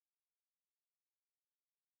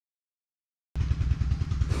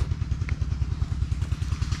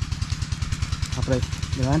pre.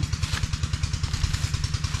 Diyan.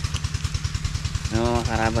 No,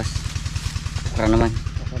 Harabas. Okra naman.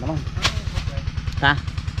 Okay naman. Ha?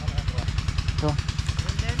 Ito.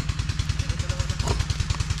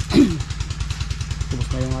 Tubos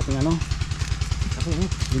na yung ating ano.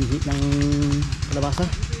 Binhi ng kalabasa.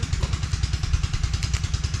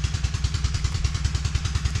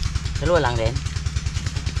 Dalawa lang din.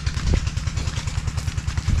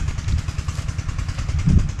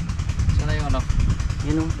 Sana yung ano?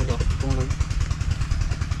 Yun o. Ito. Tungloy.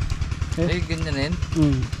 Eh, ganyan din.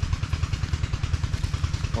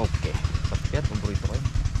 Okay. Sakyan, paborito ko yun.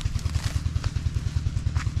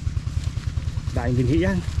 Daing binhi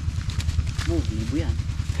yan. Libo yan.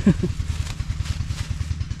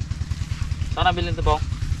 Saan nabilin ito, Bong?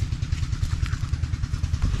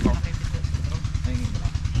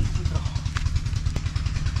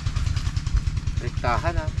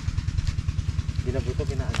 Riktahan ha. Binabuto,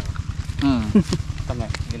 binaano.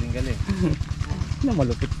 Tama, galing-galing. Na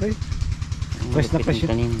malupit pre. Fresh na fresh.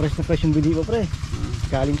 Fresh na fresh yung binhi ko pre.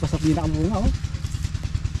 Galing pa sa pinakabunga oh.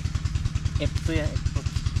 F2 yan, F2.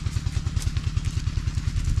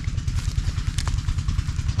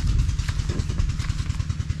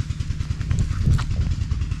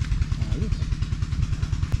 Ayos.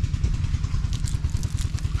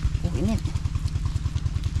 Oh, init.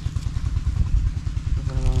 Ito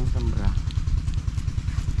pa namang sambra.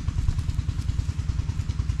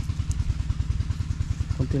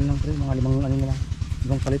 Konti lang pre, mga limang ano na lang.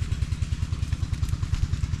 Limang palit.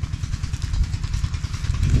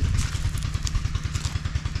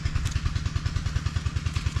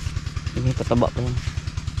 Ini pataba pa yan.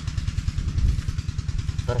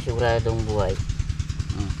 Para siguradong buhay.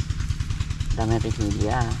 Dami natin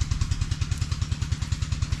similya.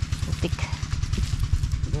 Putik.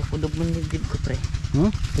 Pudog man dibdib ko pre.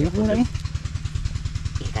 Tingnan ko muna eh.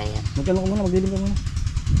 Kaya. Magkano ko muna, magdilim ka muna.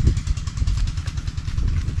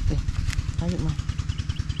 Tayo man.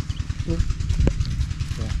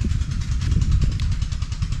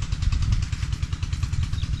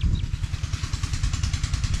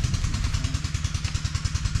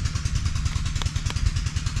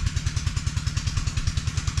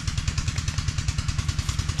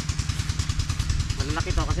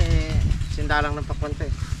 Malalaki to kasi sindalang ng pakwanta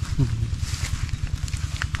eh.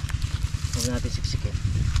 Huwag natin siksikin.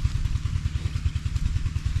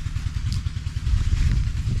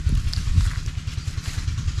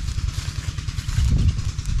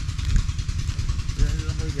 Ilan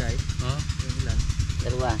lang ko guys? Ha? Ilan?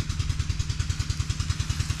 Dalawa.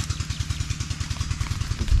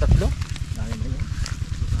 Tatlo? Dami mo yun.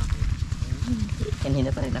 Kanina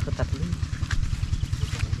pa rin ako tatlo.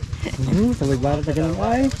 Sabay barat na ganun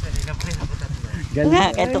ay. Galing Nga,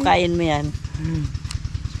 ay. kahit tukayin mo yan.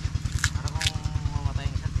 Parang kung mamatay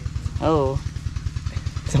ang sakit. Oo.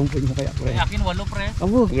 Sampun mo kaya pre. Akin 8 pre.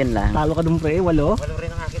 Abo, Yan lang. talo ka dun pre, 8. Walo rin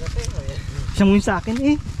ang akin natin. Siya mo yun sa akin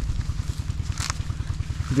eh.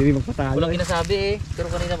 Hindi rin magpatalo. Walang kinasabi eh. Pero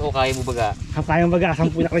kanina, kaya mo baga? Kayang baga,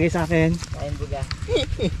 10 nakalagay sa akin. Kain buga.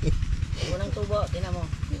 Unang tubo, tinan mo.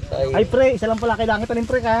 Ay pre, isa lang pala kailangan tanin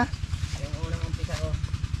pre ka. Yung unang umpisa ko.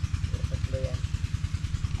 Tatlo yan.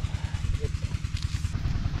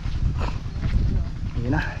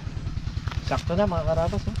 Ayun na. Sakto na mga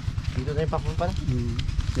karabas. Oh. Dito na yung pakpon pala.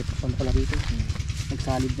 May pakpan pala dito.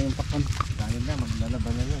 Nagsalid na yung pakpan. Dahil na,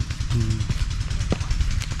 maglalaban na yun.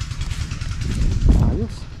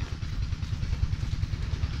 Ayos.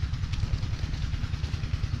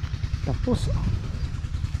 Tapos.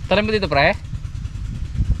 Tarim mo dito pre?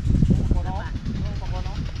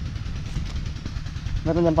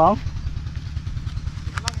 Meron dyan pa?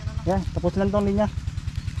 Yan, tapos lang tong linya.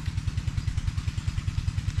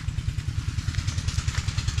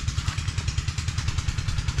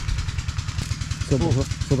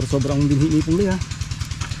 Sobrang binhi puli ha.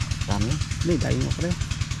 Dami. Hindi, dahil mo pre.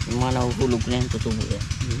 Yung mga nahuhulog na yan, tutubo yan.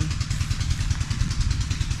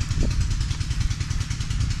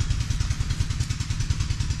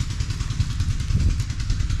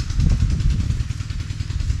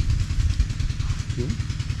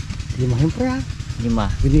 Lima yun pre ha.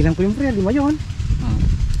 5. Binilang ko yung pre, 5 yun.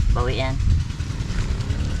 Bawi yan.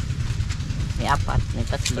 May 4, may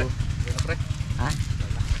 3. Pre. Ha?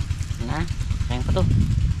 Nga, sayang pa to.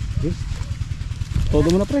 Okay. Todo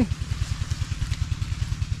mo na pre.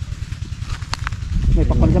 May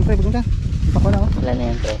pakwan dyan pre, bagong dyan. May pakwan na oh. Wala na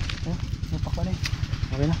yan pre. May pakwan na eh.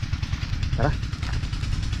 Okay na. Tara.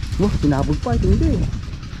 Sinabog pa ito hindi eh.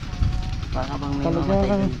 Baka bang may Talaga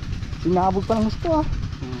mamatay dun. sinabog pa ng gusto ah.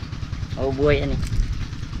 Buhay yan eh.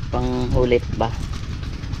 Panghulit ba?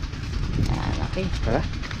 Yan, okay. Tara.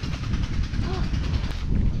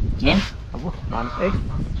 Yan, Abo, manok eh.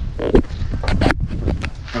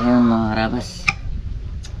 Ngayon mga Harabas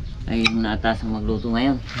ay naatasang magluto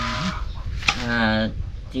ngayon. At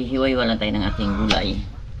hihiwa-hiwa lang tayo ng ating gulay.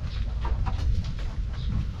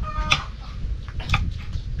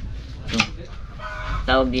 Ito.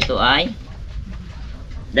 Tawag dito ay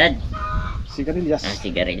Dad. Sigarilyas.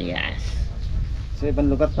 Sigarilyas. Sa ibang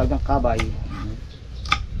lugar talagang kabay.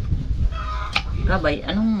 Kabay,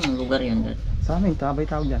 anong lugar yun, Dad? Sa amin, kabay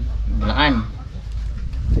tawag yan. Bulacan.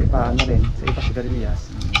 Sa iba ano rin, sa iba sigarilyas.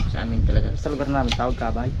 Sa amin talaga. Sa lugar namin tawag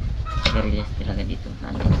kabay. Sigarilyas talaga dito.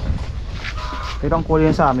 Pero ang kulay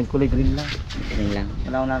yan sa amin, kulay green lang. Green lang.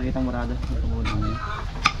 Wala akong nakikita ang murado.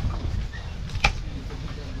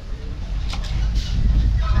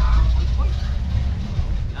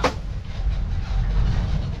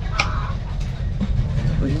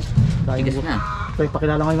 Tigas na. Pre,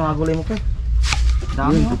 pakilala ko yung mga gulay mo, pre.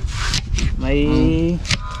 Dami mo. May...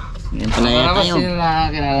 Yan pala yata yun. Sino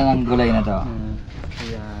nakakilala ng gulay na to?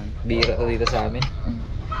 Ayan. Bira to dito sa amin.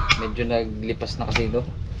 Medyo naglipas na kasi ito.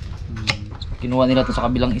 Kinuha nila to sa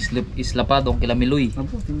kabilang isla pa, doon kila Miloy.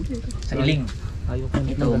 Abo, hindi. Sa Iling. Ayaw ko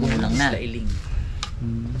Ito, umulang na. Sa Iling.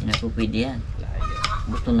 Napupwede yan.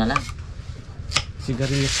 Gusto na lang.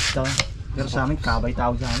 Sigarilyas daw. Pero sa amin, kabay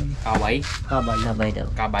tawag sa amin. Kaway. Kabay. Sabay daw.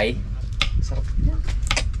 Kabay. Sarap yan.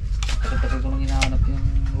 Tagal-tagal ko nang hinahanap yung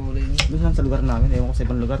gulay niya. Doon lang sa lugar namin, ewan ko sa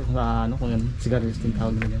ibang lugar kung sa ano, kung yan, sigarilyas din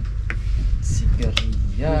tawag nila yan.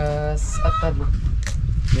 Sigarilyas at talo.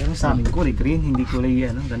 Pero sa amin, kulay green, hindi kulay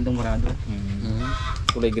ano, gandong marado.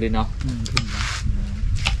 Kulay green ako. Green lang.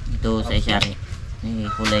 Ito sa isyari. May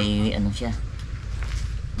kulay ano siya.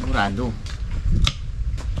 Murado.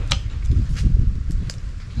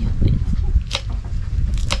 Yan.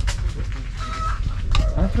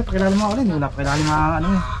 Ano pre, pakilala mo ako rin, wala pakilala mga ano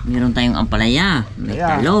eh. Meron tayong ampalaya. May Ayan.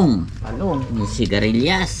 talong. Talong. May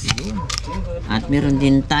sigarilyas. At meron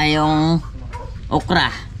din tayong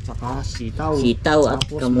okra. Saka sitaw. Sitaw at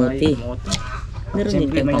Tapos kamuti. may kamote. Meron din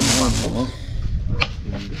Siyempre, tayong may pamuha. mango.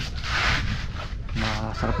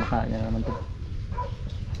 Masarap na kaya naman to.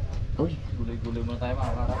 Uy, Gulay-gulay muna tayo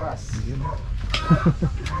mga Harabas. Yun.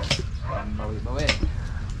 Parang bawi-bawi.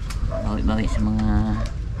 bawi-bawi sa mga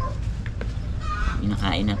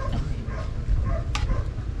inakain natin.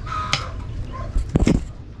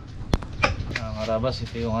 Mga Harabas,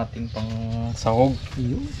 ito yung ating pang sahog.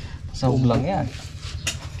 Yun. Sahog lang yan.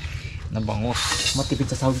 Nabangos. Matipid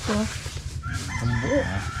sa sahog to ha. Ambo.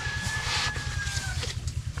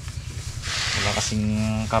 Wala kasing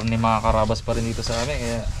karne mga Harabas pa rin dito sa amin.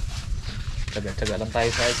 Kaya tsaga-tsaga lang tayo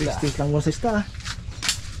sa isla. 60 lang mo sa ista ha.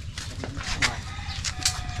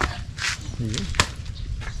 Yun.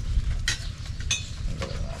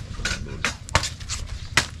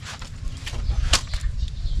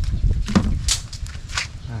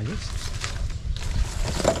 Ayos.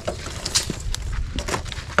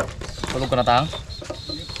 Tulog ka na tang?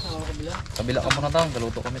 Kabila ka muna tang.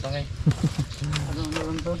 Galuto kami tang eh.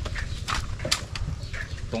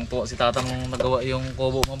 Tungtuwa si tatang nagawa yung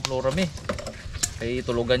kubo ng floram eh. Ay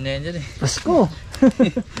tulugan niya yan dyan eh. Pasko.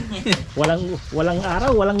 walang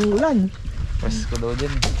araw, walang ulan. Presko daw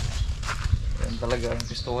dyan eh. Yan talaga ang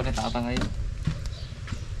gusto ko ni tatang ngayon.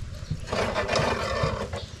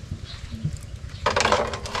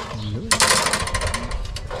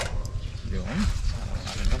 Yun. Sarang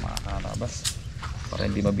natin ito mga Harabas. Para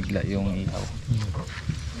hindi mabigla yung ihaw.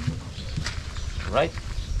 Right.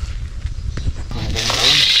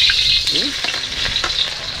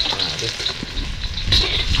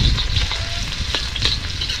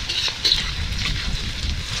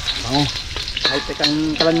 Oo. High-tech ang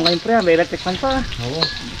kalan mo ngayon pre, may electric fan pa. Oo.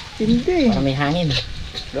 Hindi. Para may hangin.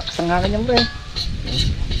 Lakas ang hangin yan pre.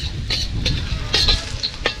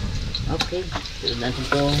 Okay. Tulad natin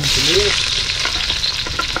itong sibuyas.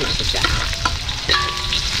 Ito siya.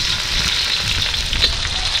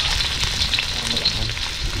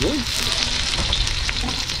 Yun.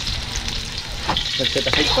 Nag-set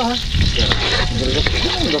aside pa ha.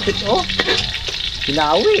 Lupit oh.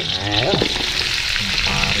 Pinawi.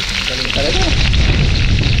 Galing talaga.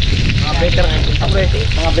 Mga veterans pre.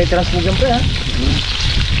 Mga veterans mo dyan pre ha.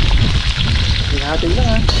 Hihati lang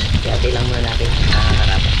ha. Hati lang muna natin.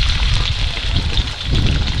 Harabas.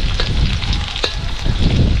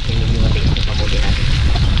 Hindi yung matigas yung kamuti natin.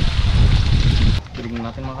 Tignan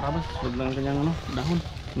natin mga Harabas. Huwag lang kanyang ano, dahon.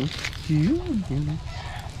 Yun.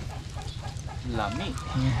 Lami.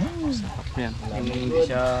 Sarap yan. Lami. Hindi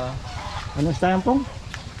siya... Ano sa pong?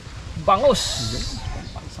 Bangos.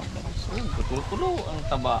 Kutulo-tulo ang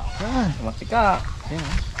taba. Ah, Matika. yan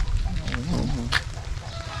ha.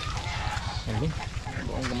 Ayun.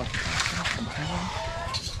 Buong gamat.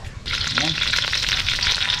 yan.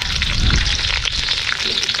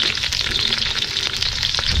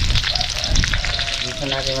 Dito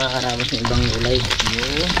natin mga karabas ng ibang gulay.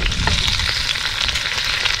 Yun.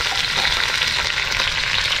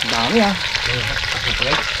 Dami ah.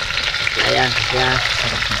 Ayan, kaya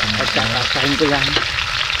pagkakasakin ko yan.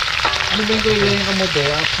 Ano ba yung gulay yung kamote?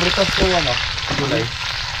 Prutas ko ano? Gulay.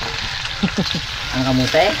 Ang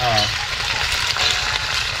kamute? Oo.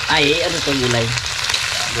 Ay, ano to gulay?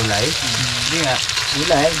 Gulay? Hindi nga.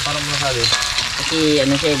 Gulay. Parang mo nasabi. Kasi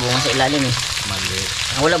ano siya, bunga sa ilalim eh. Mali.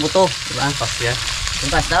 Ang wala buto, diba? Pas yan.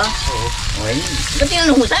 Yung pasta? Oo. Well, ba't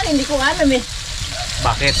tinanong mo saan? Hindi ko alam eh.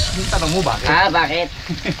 Bakit? Yung tanong mo bakit? Ah, bakit?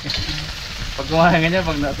 Pag kumain ka niya,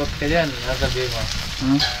 pag natot ka dyan, nasabihin mo.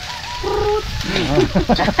 Hmm?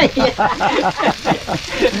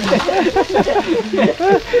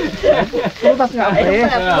 Prutas nga pre. Ayun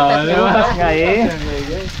pala, Prutas nga eh.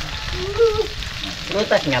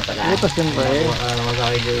 Prutas nga pala. Prutas yan pre.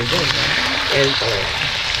 Masakay kayo dyan. Ito.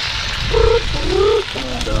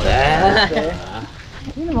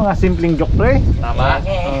 Yun ang mga simpleng joke pre. Tama?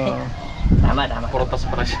 Tama, tama. Prutas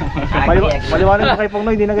para siya. Maliwanag na kay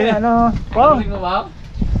Pongnoy, hindi na ganyan ano. Pong! Ano ba?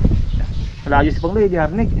 Malayo si Pongnoy, di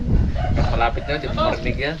harinig. Malapit na, di ba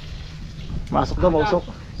marinig yan? Masok daw, mausok.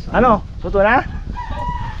 Ano? Tuto na?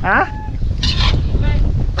 Ha?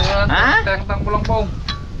 Ha? Tang-tang mo lang pong.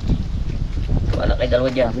 Wala kayo dalawa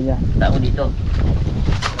dyan. Sabi niya. Tao dito.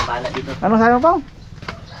 Nabala dito. Ano sabi mo Pong?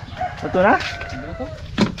 Tuto na?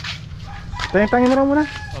 Tangin-tangin mo lang muna.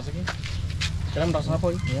 Oh, sige. Kailan bakas na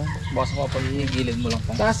po eh. Bakas na po eh. Gilid mo lang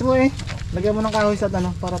pong. Taas mo eh. Lagyan mo ng kahoy sa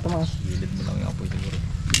ano para tumaas. Gilid mo lang yung apoy siguro.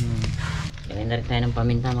 Kaya na rin tayo ng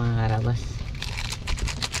paminta mga karabas.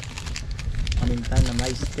 Paminta na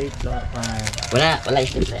may stapler. Wala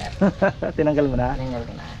stapler. Tinanggal mo na. Tinanggal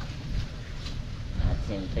ko na. At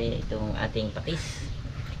siyempre itong ating patis.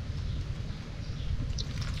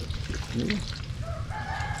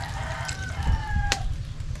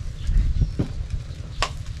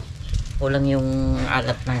 Kulang yung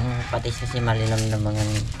alat ng patis kasi malinam ng mga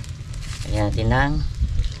kaya natin ng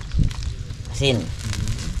asin.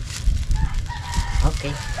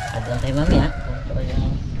 Okay, add lang tayo mamaya kung talagang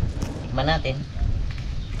tikman natin.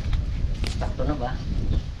 Sakto na ba?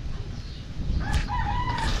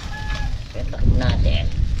 Petak natin.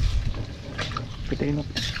 Pitayin mo.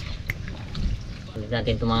 Ulit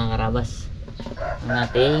natin itong mga karabas. Ang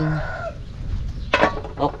ating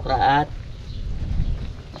okra at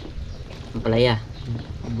palaya.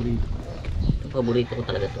 Paborito. Ito paborito ko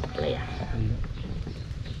talaga ito, palaya.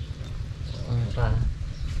 Pa.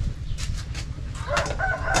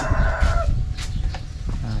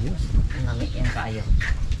 Ayos. Nami yan kayo.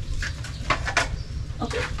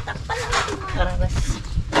 Okay, takpan na natin mga karabas.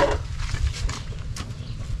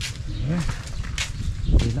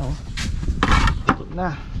 Hindi na oh. Tuto na.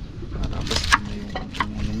 Harabas na yung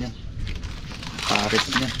ano niya. Pares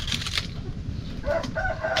niya.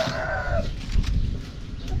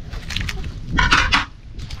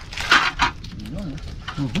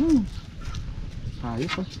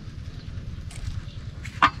 Ayos oh.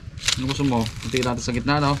 Ano gusto mo? Puntiin natin sa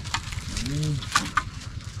gitna, no?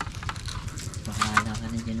 Bahala ka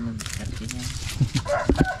na dyan mag-starte niya.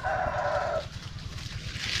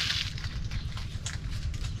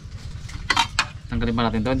 Tanggalin pa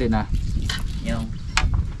natin to, hindi na. Yung,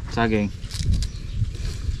 Saging.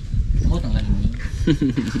 tanggalin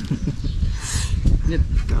niya.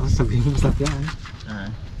 Tapos sabihin mo masarap yan. Ah.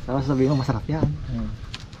 Tapos sabihin mo masarap yan.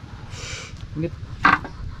 Ngit.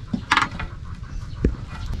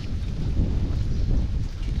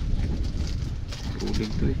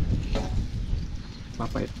 Ulig to eh.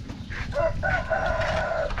 Papait.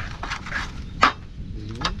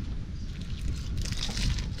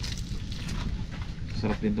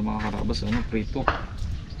 Sarap din ito mga karabas, ano, prito.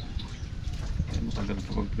 Kaya matagal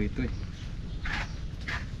pa pag prito eh.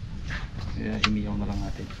 Kaya iniyaw na lang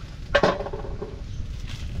natin.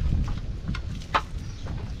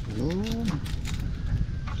 Yun.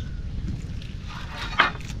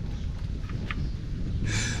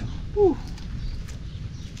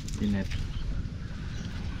 Tinet.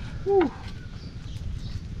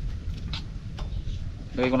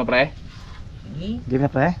 Lagay ko na pre. Sige, Game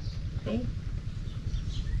na pre. okay.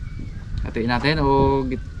 Hatiin natin o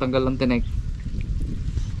tanggal ang tinik.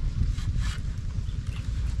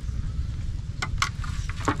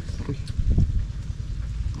 Uy.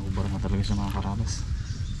 Naubar na talaga sa mga karabas.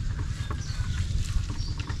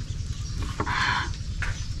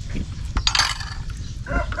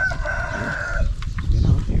 Yan na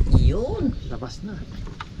oh. Yun. Labas na.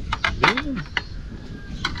 Yun.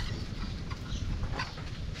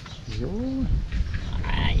 Yun.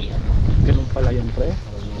 Ay. Yan. Ganun pala yun, pre.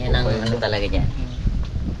 Yan ang ano talaga dyan.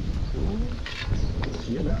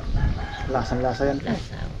 Yun ah. Lasang-lasa yan, pre.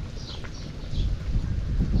 Lasa.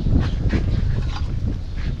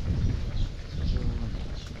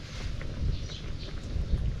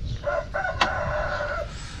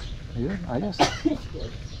 Ayun, ayos.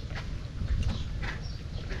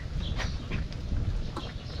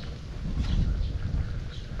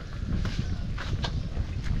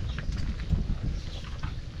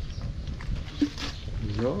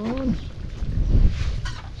 Yun.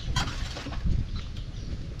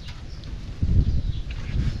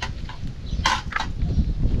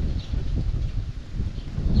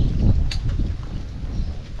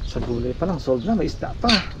 Sa gulay pa lang, sold na, may isda pa.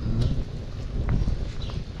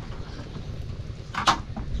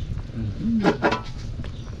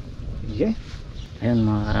 Yeah. Ayun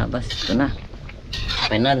mga karabas, ito na.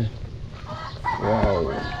 Final.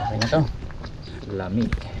 Wow. Okay na to.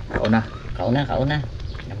 Lamig. Kauna. Kauna.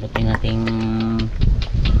 Lambot yung ating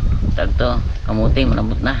tag to. Kamuti,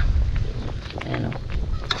 malambot na. Ayan o.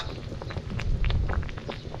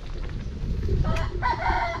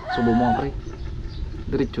 Subo mo ang pre.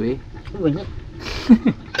 Diretso eh. Uy,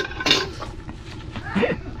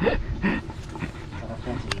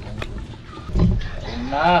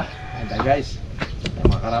 Na, ayan guys.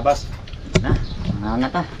 Mga karabas. na, na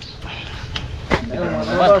to. Ayun mga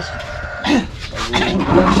karabas.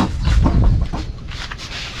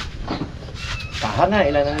 Tahan na,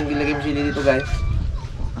 ilan ang nilagay mo sili dito guys?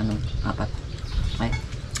 Ano? 4. Ay,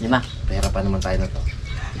 5. Pera pa naman tayo na to.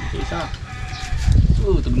 Isa.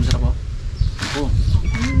 Tubig sarap oh. Oo.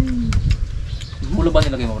 Ulo ba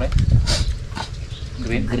nilagay mo pre?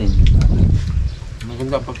 Green? Green.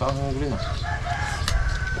 Maganda pagka ang green ah.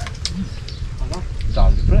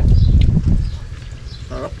 Dami pre.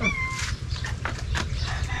 Sarap na.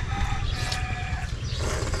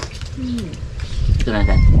 Ito na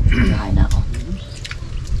dyan. Nakain na ako.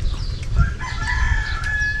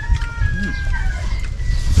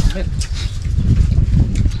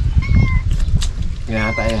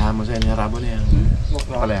 Kaya tayo hamon sa inyo rabo na yan.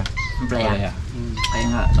 Pala yan. Playa. Kaya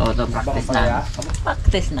nga, ito, practice na.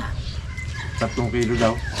 Practice na. 3 kilo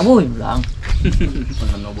daw. Aboy, lang.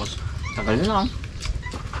 Ano boss? Tagal na lang.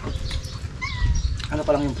 Ano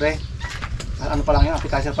pa lang yung pre? Ano pa lang yun?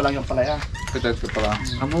 Appetizer pa lang yung palaya. Kitat ko pala.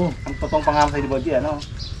 Abo. Ang totoong pangalan sa body, ano?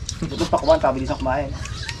 Ito pa kumain, tabilis ang kumain.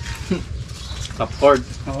 Top chord.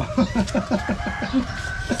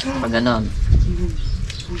 Pag ganon.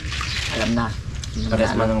 Alam na.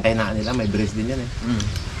 Pares man ang kainaan nila, may brace din yan eh.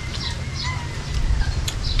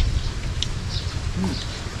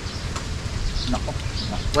 Nako.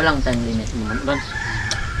 Walang time limit mo doon.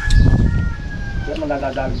 Kaya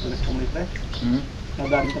malaladaling ko sa kumuli pre.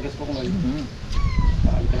 Nadadaling ko sa kumuli.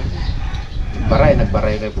 Dahil talaga.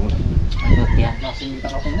 Nagbaray kayo kung Ano yan?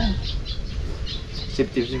 Nasingitan ako nun.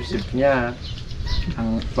 sip niya.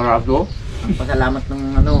 Ang Barado. pasalamat ng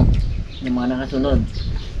ano, yung mga nakasunod.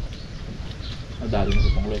 Nadali mo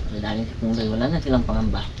sa pangloy. Dahil sa kung wala na silang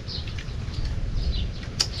pangamba.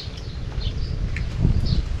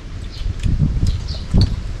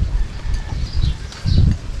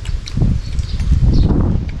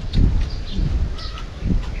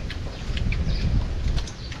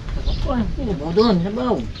 Sabaw doon,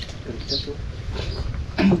 sabaw.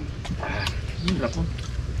 Hirap mo.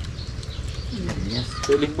 Yes.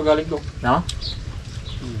 Piling pa galing ko. No?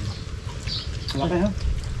 Malaki ha?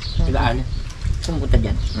 Ilaan niya. Pumunta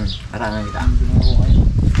dyan. Parangan kita. Hindi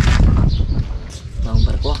Bawang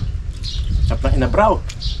barko. Sarap na inabraw.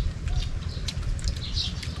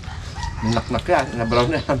 Naknak yan, inabraw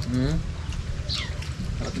na yan.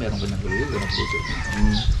 Harap meron ka ng gulay. Ganap dito.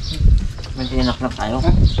 May tinaknak tayo.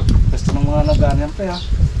 Gusto ng mga nag-ano yan pre ha?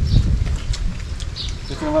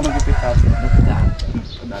 Gusto ng mga nag-ipit ha?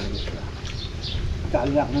 Nadali mo sila.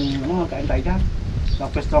 Dali na ako ng ano, kain tayo dyan.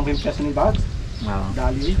 Napwesto ang pimpiyas ni Bags. Oo.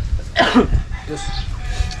 Dali. Yes.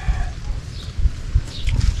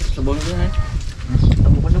 Sabaw na din eh.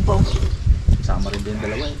 Sabaw ka na po. Sama rin din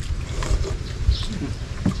dalawa eh.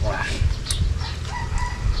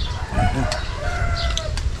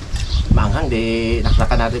 Manghang, di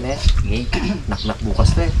naknakan natin eh. Sige. Naknak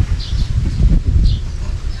bukas na eh.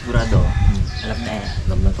 Sigurado. Alam na eh.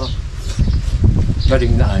 Alam na to.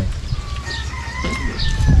 Galing na eh.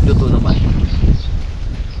 Luto naman.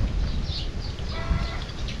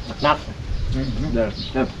 Naknak. There.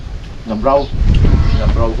 Nabraw.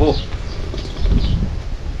 Nabraw ko.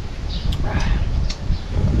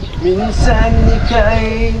 Minsan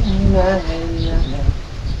ika'y nangailangan.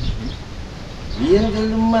 Yan ka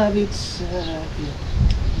lumapit sa akin.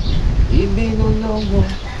 Ibinulong mo,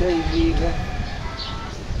 kaibigan.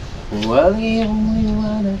 Huwag iyong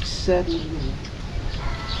liwanag sa dulo.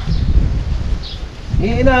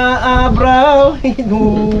 Inaabraw,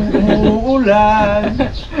 inuulan.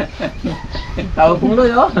 Tawag pong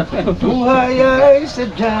loy, oh. Buhay ay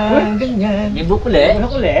sadyang ganyan. May bukuli.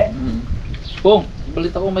 Bukuli. Pong,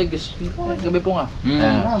 balita ko may guest. Gabi po nga.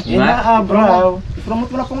 Inaabraw.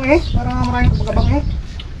 I-promote mo na pong para maraming pagkabang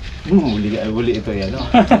Huli ito yan, no?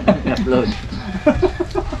 Upload.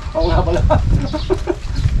 Oo nga pala.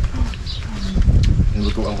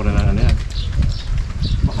 Nilutuan ko na ng ano yan.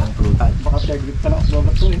 Baka ang pulutan. Baka pag-grip ka na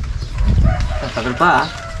October 2 Tagal pa, ah.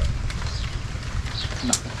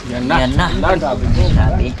 Yan Yan na. Sabi ko.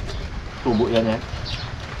 Sabi. Tubo yan eh.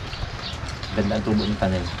 Ganda ang tubo ng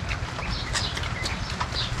tanim.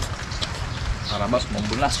 Harabas,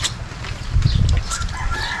 mambul na.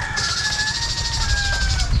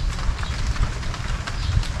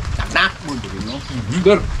 Nak!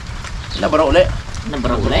 Ger! Nabara uli.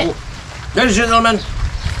 Nabara uli. Ladies and gentlemen,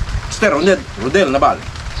 Mr. Rodel Nabal.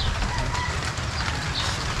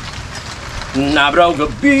 Nabraw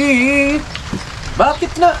gabi,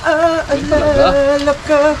 bakit naaalala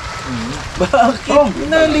ka? Bakit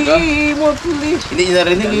nalimot ulit? Hindi niya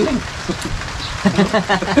narinig yun.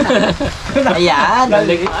 Ayan.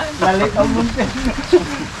 Lalit ang munti.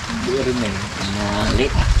 Hindi rin eh.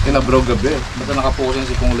 Nalit. Yung nabraw gabi. Basta nakapokus yung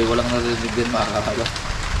si Pong Loy, walang narinig din makakataga.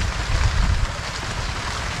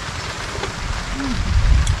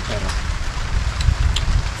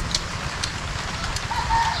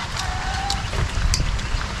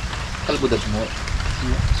 Kalbudad mo.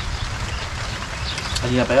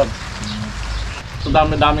 Kanina pa yun. So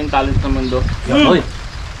dami-daming talent sa mundo. Uy.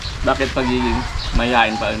 Bakit pagiging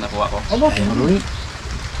mayayain pa rin nakuha ko? Ay, Roy.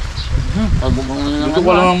 Pagbubukan na Gusto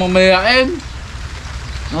ko lang ang mamayain.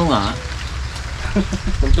 Oo nga.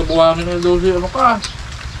 Kung tubuhangin ng dosi, ano ka?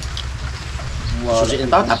 Susiin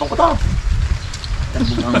tao, tapang ko to.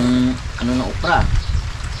 Pagbubukan ano na upra.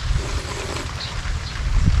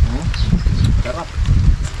 Oh. Sarap.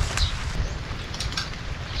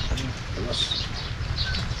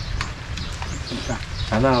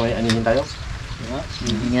 Sana may anihin tayo.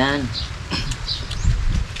 Yan.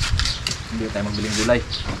 Hindi tayo magbiling gulay.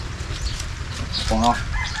 Ako nga.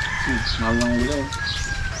 Mahal ng ulo.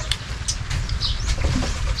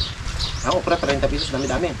 Ako, pre, 30 pesos,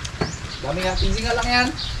 dami-dami. Dami nga, pinsi nga lang yan.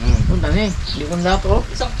 Ang dami. Hindi ko na to.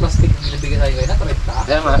 Isang plastic ang binibigay sa'yo kayo na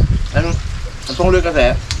 30. Kaya nga, ang tungloy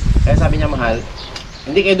kasi, kaya sabi niya mahal,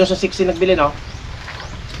 hindi kayo doon sa 60 nagbili, no?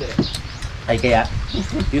 Ay kaya,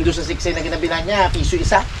 yung doon sa 60 na ginabilan niya, piso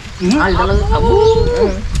isa. Mahal talaga. Abo.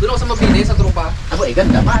 Doon ako sa mabili, sa trupa. Abo,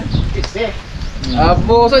 ganda man. 60.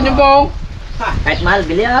 Abo, saan yung Pong? Kahit mahal,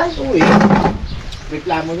 bili ay. Uy,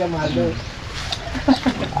 reklamo niya, mahal doon.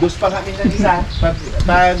 Dos pa kami sa isa.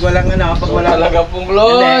 Pag walang ano, pag walang... Talaga Pong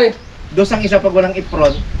Loy. Dos ang isa pag walang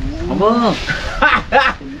ipron. Abo.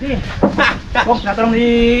 Hindi. Pong, natanong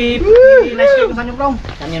ni Lice ko saan yung Pong?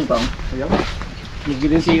 Saan yun, Pong?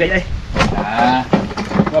 Nigilin si Gay ay.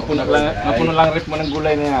 Napuno lang rip mo ng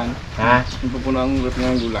gulay na yan. Ha? Napuno ang rip mo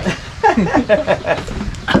ng gulay.